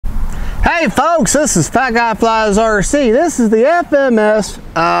Hey folks, this is Fat Guy Flies RC. This is the FMS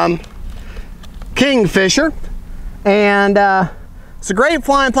Kingfisher, and it's a great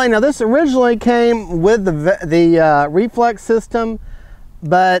flying plane. Now this originally came with the reflex system,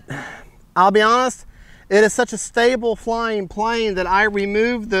 but I'll be honest, it is such a stable flying plane that I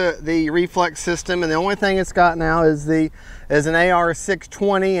removed the reflex system, and the only thing it's got now is an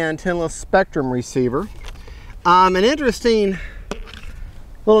AR620 antenna spectrum receiver. An interesting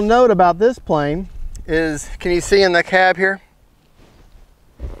little note about this plane is, can you see in the cab here?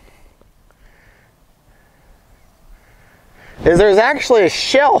 There's actually a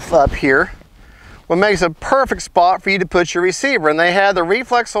shelf up here, what makes a perfect spot for you to put your receiver. And they had the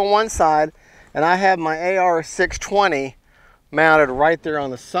reflex on one side, and I have my AR620 mounted right there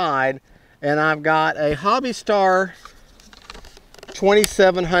on the side. And I've got a Hobby Star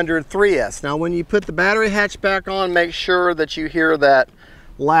 2700 3S. Now when you put the battery hatch back on, make sure that you hear that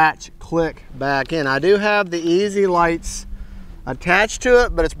latch click back in. I do have the easy lights attached to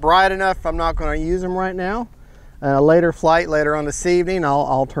it, but it's bright enough I'm not going to use them right now. A later flight later on this evening,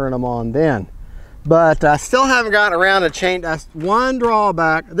 I'll turn them on then. But I still haven't gotten around to change. That's one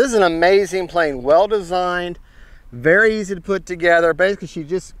drawback. This is an amazing plane, well designed, very easy to put together. Basically she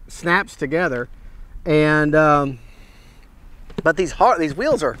just snaps together, and but these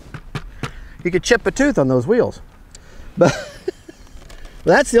wheels are, you could chip a tooth on those wheels, but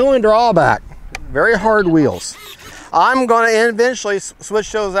that's the only drawback. Very hard wheels. I'm going to eventually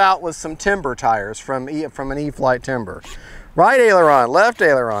switch those out with some timber tires from an E-Flight Timber. Right aileron, left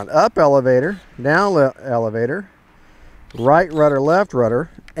aileron, up elevator, down elevator, right rudder, left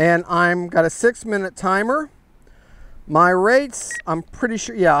rudder, and I'm got a 6-minute timer. My rates, I'm pretty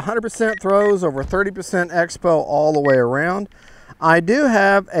sure, yeah, 100% throws, over 30% expo all the way around. I do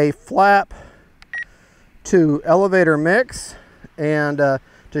have a flap to elevator mix. And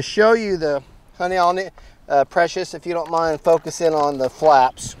to show you the, honey, I'll need, Precious, if you don't mind, focus in on the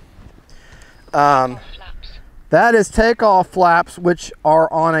flaps. That is takeoff flaps, which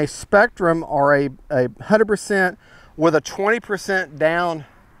are on a spectrum, or a 100% with a 20% down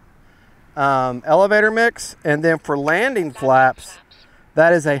elevator mix. And then for landing flaps,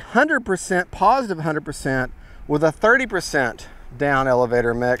 that is 100%, positive 100% with a 30% down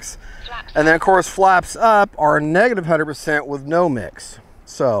elevator mix. And then of course flaps up are negative 100% with no mix.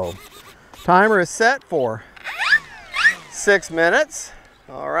 So timer is set for 6 minutes.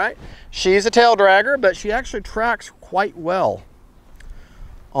 All right, she's a tail dragger, but she actually tracks quite well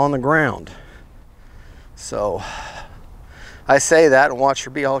on the ground. So I say that and watch her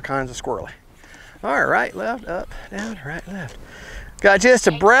be all kinds of squirrely. All right, right, left, up, down, right, left. Got just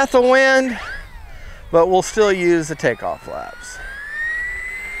a breath of wind, but we'll still use the takeoff flaps.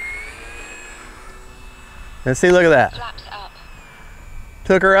 And see, look at that. Flaps up.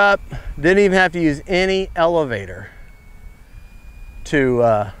 Took her up, didn't even have to use any elevator to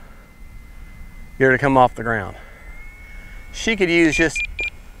get her to come off the ground. She could use just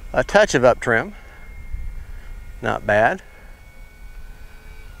a touch of up trim. Not bad.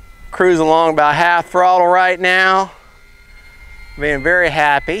 Cruise along about half throttle right now. Being very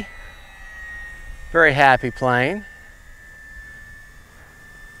happy. Very happy plane.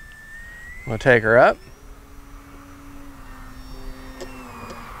 I'm gonna take her up.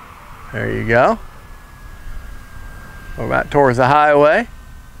 There you go. We're about towards the highway.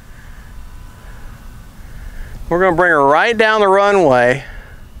 We're gonna bring her right down the runway.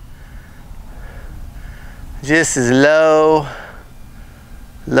 Just as low,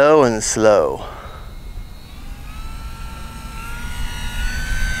 low and slow.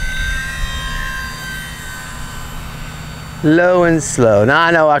 Low and slow. Now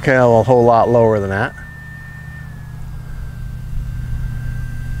I know I can go a whole lot lower than that.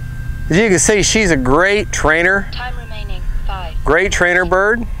 As you can see, she's a great trainer. Time remaining, 5. Great trainer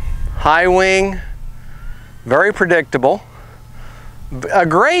bird. High wing. Very predictable. A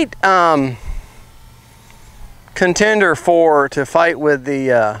great contender to fight with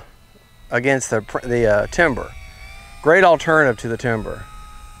the against the timber. Great alternative to the timber.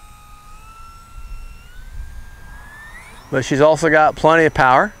 But she's also got plenty of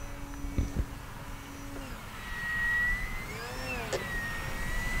power.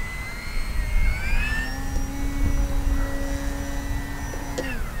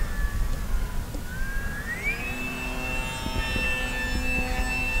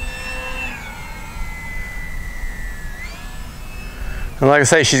 And like I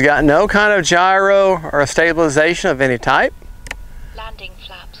say, she's got no kind of gyro or stabilization of any type. Landing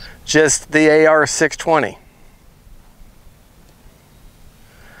flaps. Just the AR620.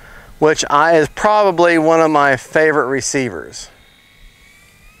 Which is probably one of my favorite receivers.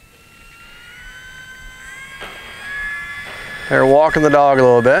 They're walking the dog a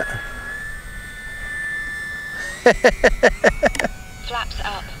little bit. Flaps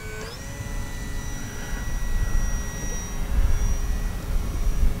up.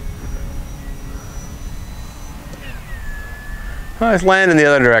 Let's land in the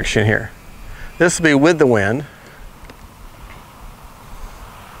other direction here. This will be with the wind.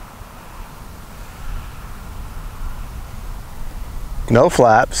 No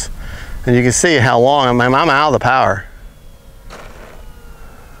flaps. And you can see how long I'm out of the power.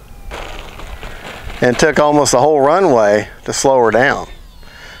 And it took almost the whole runway to slow her down.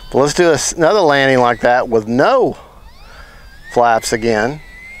 But let's do another landing like that with no flaps again.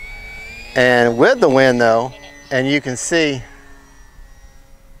 And with the wind though, and you can see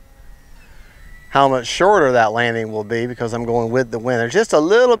how much shorter that landing will be because I'm going with the wind. There's just a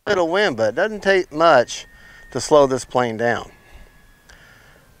little bit of wind, but it doesn't take much to slow this plane down.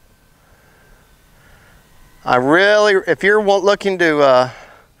 If you're looking to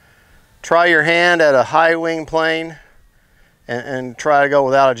try your hand at a high wing plane and try to go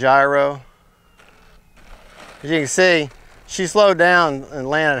without a gyro, as you can see, she slowed down and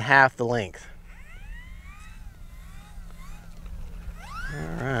landed half the length.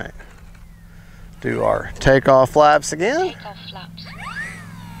 All right. Do our takeoff flaps again. Takeoff flaps.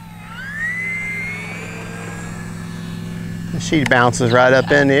 And she bounces right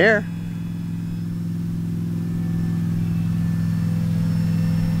up in the air.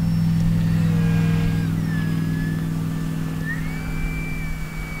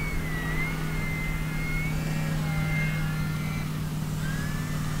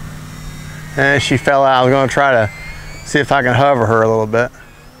 And she fell out. I'm going to try to see if I can hover her a little bit.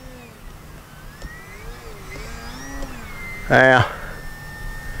 Yeah.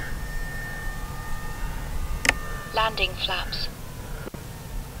 Landing flaps.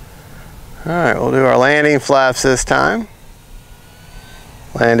 All right, we'll do our landing flaps this time.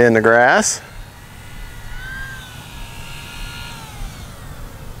 Land in the grass.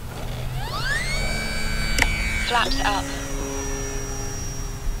 Flaps up.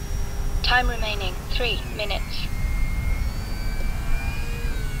 Time remaining 3 minutes.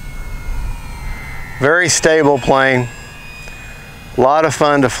 Very stable plane. A lot of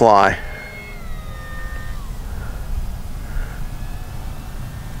fun to fly.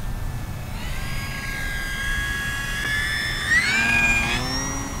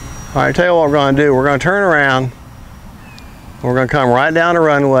 All right, tell you what we're going to do. We're going to turn around. We're going to come right down the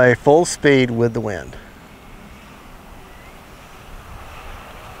runway, full speed with the wind.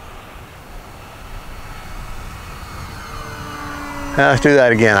 Now let's do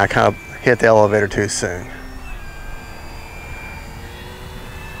that again. I kind of hit the elevator too soon.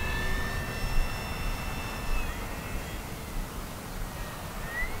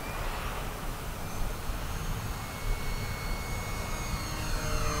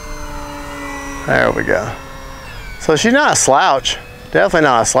 There we go. So she's not a slouch. Definitely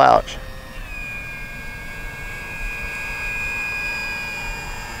not a slouch.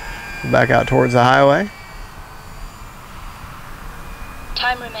 Back out towards the highway.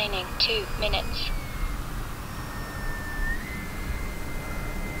 Time remaining 2 minutes.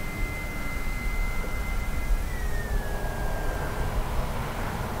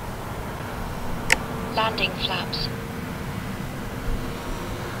 Landing flaps.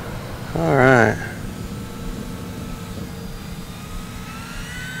 All right.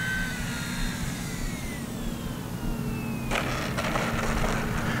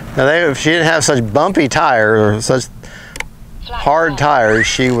 Now, if she didn't have such bumpy tires or such hard tires,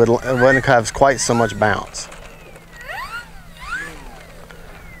 she wouldn't have quite so much bounce.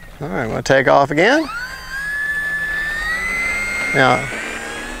 All right, I'm going to take off again. Now,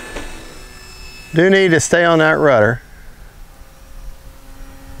 do need to stay on that rudder.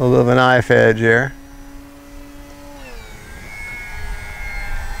 A little bit of a knife edge here.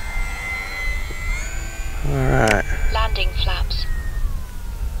 All right. Landing flaps.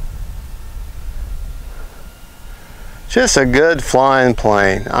 Just a good flying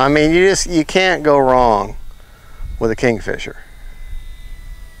plane. I mean, you can't go wrong with a Kingfisher.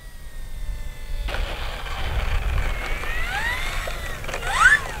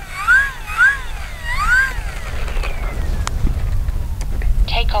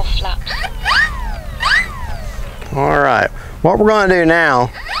 Takeoff flaps. All right, what we're going to do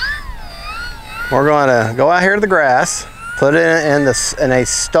now, we're going to go out here to the grass, put it in a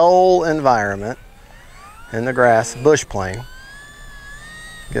stole environment, in the grass, bush plane.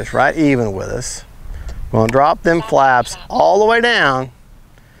 Gets right even with us. I'm going to drop them flaps all the way down,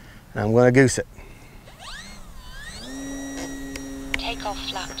 and I'm going to goose it. Takeoff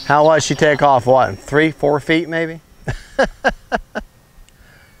flaps. How was she take off, what, 3-4 feet maybe?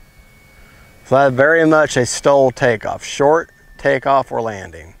 So that's very much a STOL takeoff. Short takeoff or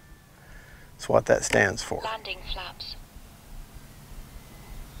landing. That's what that stands for. Landing flaps.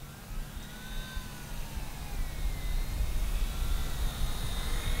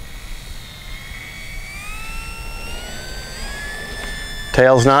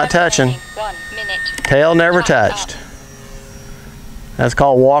 Tail's not touching. 1 minute. Tail never Time touched. up. That's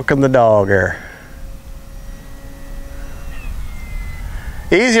called walking the dog there.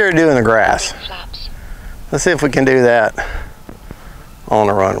 Easier to do in the grass. Landing flaps. Let's see if we can do that on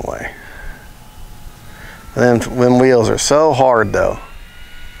the runway. And then wheels are so hard though.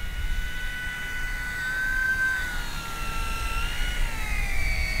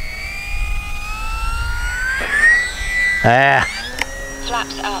 Ah.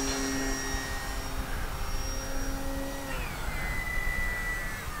 Flaps up.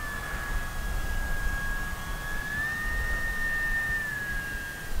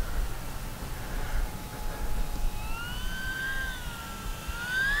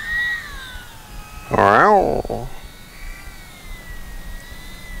 Wow.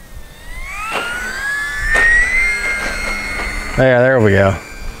 There we go.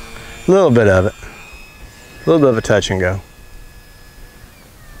 A little bit of it. A little bit of a touch and go.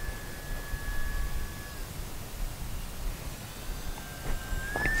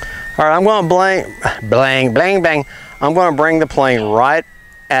 All right, I'm going to bang. I'm going to bring the plane right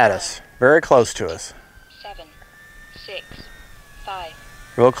at us, very close to us. 7, 6, 5,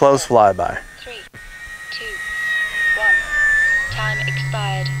 Real close flyby. 3, 2, 1. Time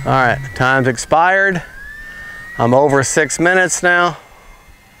expired. All right, time's expired. I'm over 6 minutes now.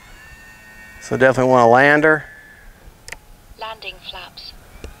 So definitely want to land her. Landing flaps.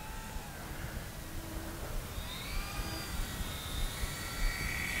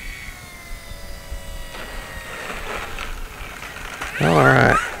 All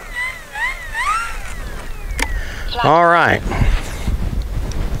right. Flaps. All right.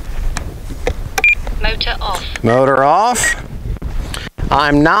 Motor off. Motor off.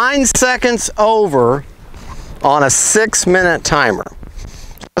 I'm 9 seconds over on a 6-minute timer.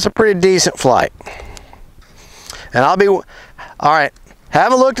 That's a pretty decent flight. And I'll be, all right,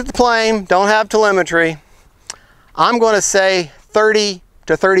 haven't looked at the plane, don't have telemetry. I'm going to say 30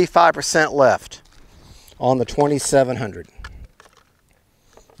 to 35% left on the 2700.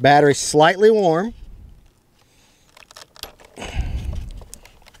 Battery slightly warm.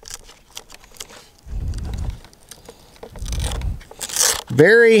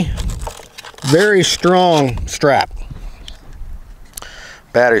 Very, very strong strap.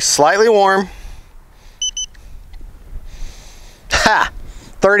 Battery slightly warm. Ha!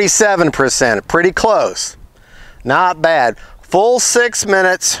 37%, pretty close. Not bad. Full 6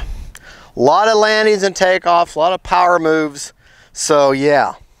 minutes. A lot of landings and takeoffs, a lot of power moves. So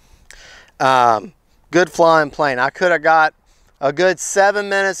yeah, good flying plane. I could have got a good 7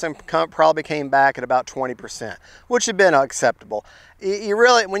 minutes and probably came back at about 20%, which would have been acceptable. You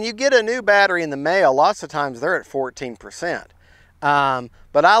really, when you get a new battery in the mail, lots of times they're at 14%.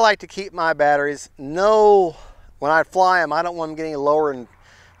 But I like to keep my batteries, when I fly them, I don't want them getting lower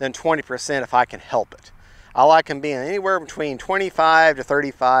than 20% if I can help it. I like them being anywhere between 25 to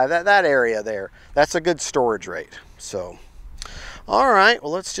 35, that area there. That's a good storage rate. So, all right,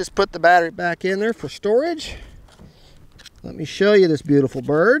 well, let's just put the battery back in there for storage. Let me show you this beautiful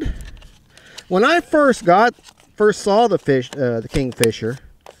bird. When I first saw the Kingfisher,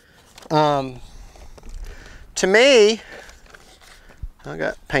 to me, I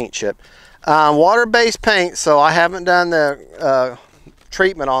got paint chip. Water-based paint, so I haven't done the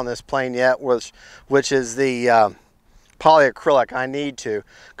treatment on this plane yet, which is the polyacrylic. I need to,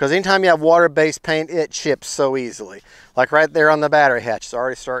 because anytime you have water-based paint, it chips so easily. Like right there on the battery hatch, it's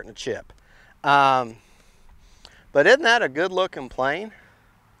already starting to chip. But isn't that a good-looking plane?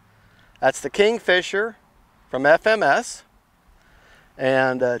 That's the Kingfisher from FMS,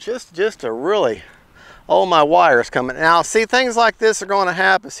 and just a really, oh, my wire's coming. Now, see, things like this are going to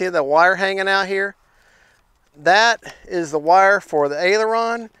happen. See the wire hanging out here? That is the wire for the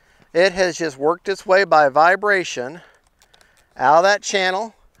aileron. It has just worked its way by vibration out of that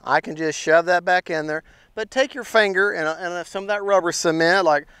channel. I can just shove that back in there. But take your finger and some of that rubber cement,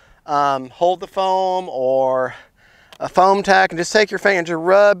 like hold the foam or a foam tack, and just take your finger and just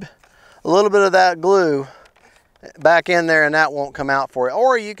rub a little bit of that glue back in there, and that won't come out for you.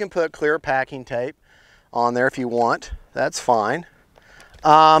 Or you can put clear packing tape on there if you want. That's fine.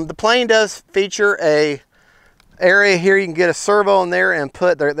 The plane does feature a area here you can get a servo in there and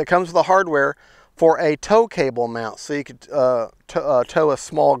put there that comes with the hardware for a tow cable mount, so you could tow a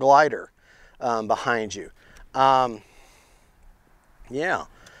small glider behind you. Yeah.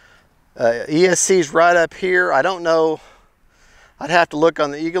 ESC's right up here. I don't know. I'd have to look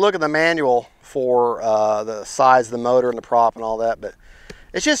on the, you can look at the manual for the size of the motor and the prop and all that, but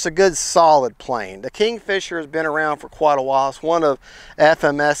it's just a good solid plane. The Kingfisher has been around for quite a while. It's one of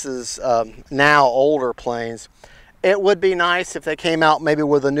FMS's now older planes. It would be nice if they came out maybe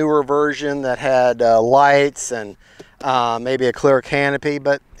with a newer version that had lights and maybe a clear canopy,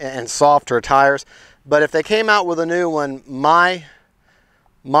 and softer tires. But if they came out with a new one,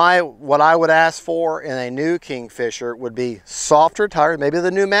 what I would ask for in a new Kingfisher would be softer tires, maybe the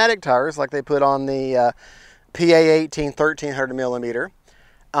pneumatic tires like they put on the PA18 1300 millimeter,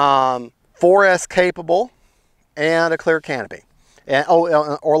 4S capable, and a clear canopy, and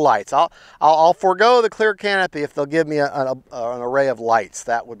or lights. I'll forego the clear canopy if they'll give me an array of lights.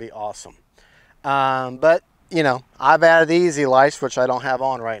 That would be awesome. But you know, I've added the easy lights, which I don't have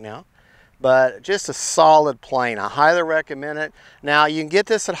on right now. But just a solid plane. I highly recommend it. Now you can get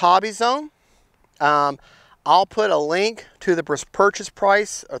this at Hobby Zone. I'll put a link to the purchase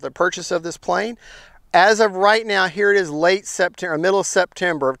price or the purchase of this plane. As of right now, here it is, late September, middle of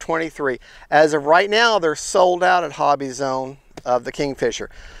September of 23. As of right now, they're sold out at Hobby Zone of the Kingfisher,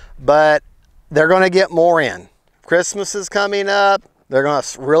 but they're going to get more in. Christmas is coming up. They're going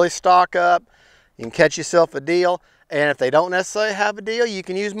to really stock up. You can catch yourself a deal, and if they don't necessarily have a deal, you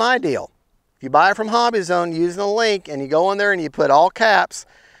can use my deal. If you buy it from Hobby Zone using the link and you go in there and you put all caps,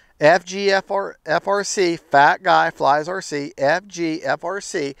 FGFRC, Fat Guy Flies RC,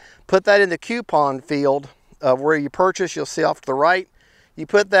 FGFRC, put that in the coupon field of where you purchase, you'll see off to the right. You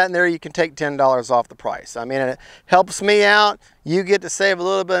put that in there, you can take $10 off the price. I mean, it helps me out. You get to save a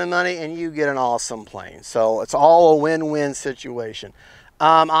little bit of money and you get an awesome plane. So it's all a win-win situation.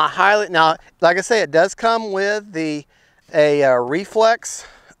 Now, like I say, it does come with a reflex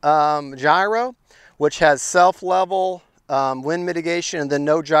gyro, which has self-level wind mitigation and then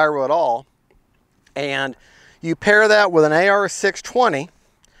no gyro at all. And you pair that with an AR620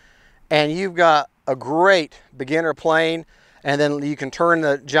 and you've got a great beginner plane, and then you can turn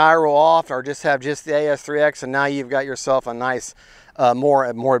the gyro off or just have just the AS3X, and now you've got yourself a nice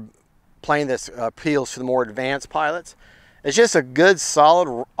more plane that appeals to the more advanced pilots. It's just a good,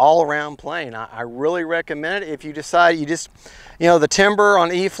 solid, all-around plane. I really recommend it. If you decide you know, the timber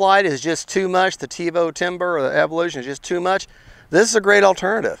on E-flite is just too much, the TiVo timber or the Evolution is just too much, this is a great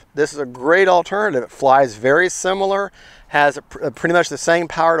alternative. This is a great alternative. It flies very similar, has pretty much the same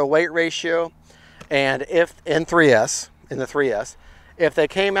power to weight ratio, and if in the 3S, if they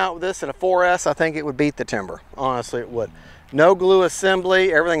came out with this in a 4S, I think it would beat the timber. Honestly, it would. No glue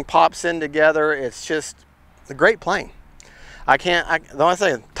assembly, everything pops in together. It's just a great plane.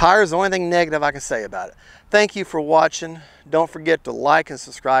 Tires is the only thing negative I can say about it. Thank you for watching. Don't forget to like and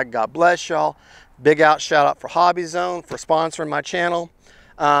subscribe. God bless y'all. Big shout out for Hobby Zone for sponsoring my channel.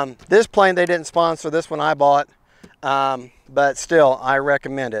 This plane, they didn't sponsor. This one I bought. But still, I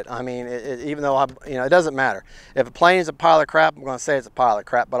recommend it. I mean, even though it doesn't matter. If a plane is a pile of crap, I'm going to say it's a pile of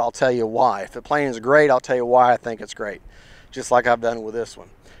crap, but I'll tell you why. If the plane is great, I'll tell you why I think it's great. Just like I've done with this one.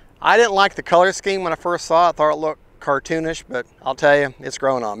 I didn't like the color scheme when I first saw it. I thought it looked cartoonish, but I'll tell you, it's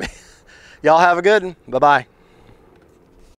growing on me. Y'all have a good one. Bye-bye.